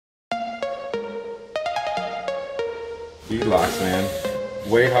Speed locks, man.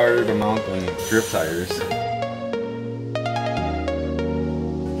 Way harder to mount than drift tires.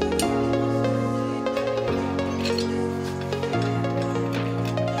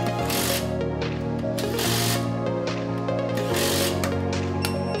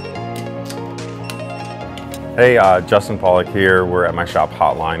 Hey, Justin Pawlak here. We're at my shop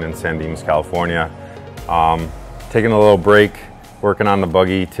Hotline in San Dimas, California. Taking a little break, working on the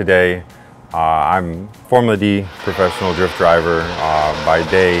buggy today. I'm Formula D professional drift driver by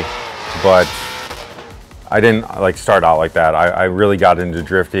day, but I didn't start out like that. I really got into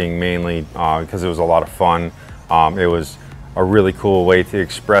drifting mainly because it was a lot of fun. It was a really cool way to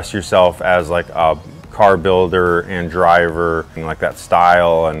express yourself as like a car builder and driver, and like that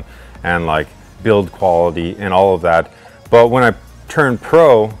style and like build quality and all of that. But when I turned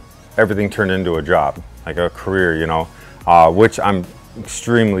pro, everything turned into a job, like a career, you know, which I'm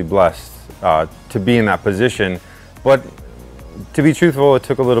extremely blessed to be in that position. But to be truthful, it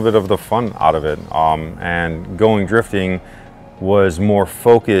took a little bit of the fun out of it. And going drifting was more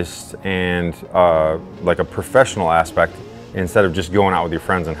focused and like a professional aspect instead of just going out with your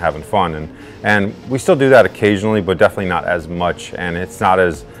friends and having fun. And we still do that occasionally, but definitely not as much. And it's not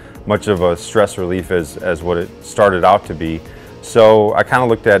as much of a stress relief as what it started out to be. So I kind of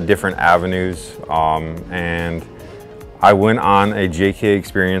looked at different avenues, and I went on a JK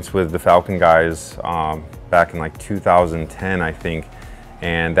experience with the Falken guys back in like 2010, I think,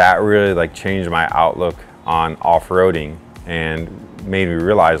 and that really like changed my outlook on off-roading and made me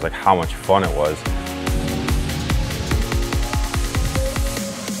realize like how much fun it was.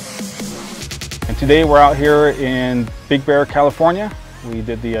 And today we're out here in Big Bear, California. We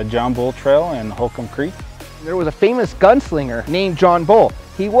did the John Bull Trail in Holcomb Creek. There was a famous gunslinger named John Bull.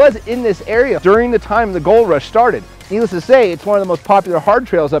 He was in this area during the time the gold rush started. Needless to say, it's one of the most popular hard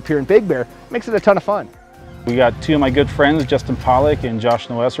trails up here in Big Bear. Makes it a ton of fun. We got two of my good friends, Justin Pawlak and Josh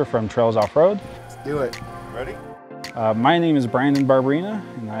Noesser from Trails Off-Road. Let's do it. Ready? My name is Brandon Barberina,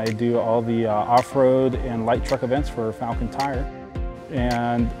 and I do all the off-road and light truck events for Falken Tire.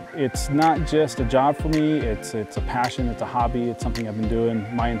 And it's not just a job for me, it's a passion, it's a hobby, it's something I've been doing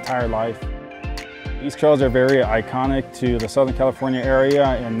my entire life. These trails are very iconic to the Southern California area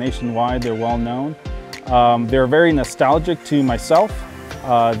and nationwide. They're well known. They're very nostalgic to myself.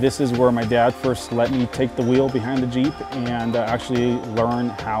 This is where my dad first let me take the wheel behind the Jeep and actually learn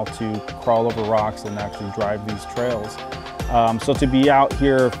how to crawl over rocks and actually drive these trails. So to be out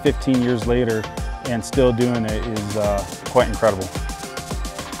here 15 years later and still doing it is quite incredible.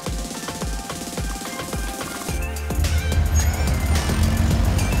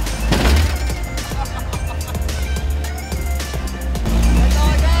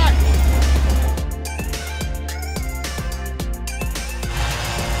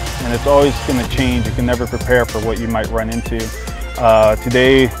 And it's always going to change. You can never prepare for what you might run into.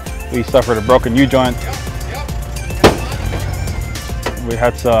 Today we suffered a broken U-joint. We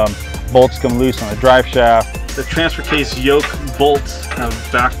had some bolts come loose on the drive shaft. The transfer case yoke bolts have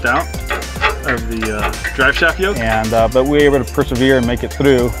backed out of the drive shaft yoke. And but we were able to persevere and make it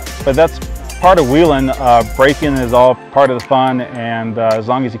through. But that's part of wheeling. Braking is all part of the fun, and as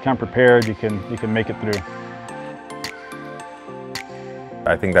long as you come prepared, you can make it through.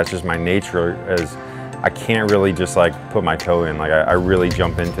 I think that's just my nature, as I can't really just like put my toe in. Like I really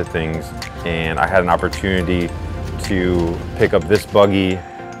jump into things, and I had an opportunity to pick up this buggy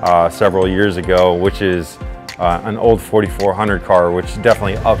several years ago, which is an old 4400 car, which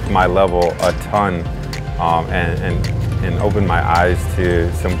definitely upped my level a ton and opened my eyes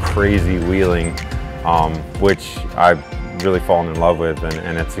to some crazy wheeling, which I've really fallen in love with,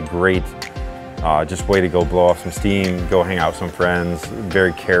 and it's a great just way to go blow off some steam, go hang out with some friends,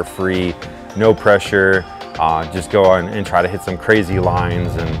 very carefree, no pressure, just go on and try to hit some crazy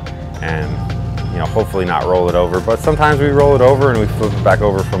lines and you know, hopefully not roll it over. But sometimes we roll it over and we flip it back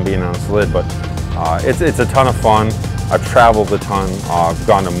over from being on a slid, but it's a ton of fun. I've traveled a ton, I've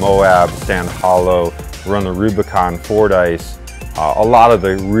gone to Moab, Stand Hollow, run the Rubicon Fordyce, a lot of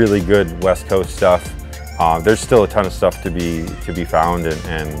the really good West Coast stuff. There's still a ton of stuff to be found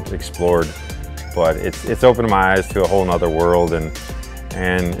and explored. But it's opened my eyes to a whole nother world, and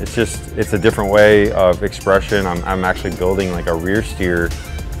it's a different way of expression. I'm actually building like a rear steer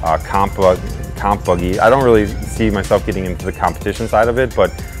comp buggy. I don't really see myself getting into the competition side of it,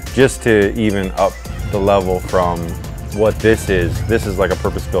 but just to even up the level from what this is like a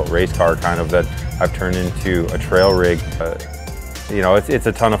purpose-built race car kind of that I've turned into a trail rig. You know, it's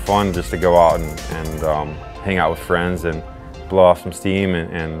a ton of fun just to go out and hang out with friends and blow off some steam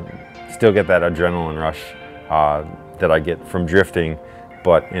and still get that adrenaline rush that I get from drifting,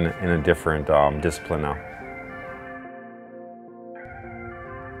 but in a different discipline now.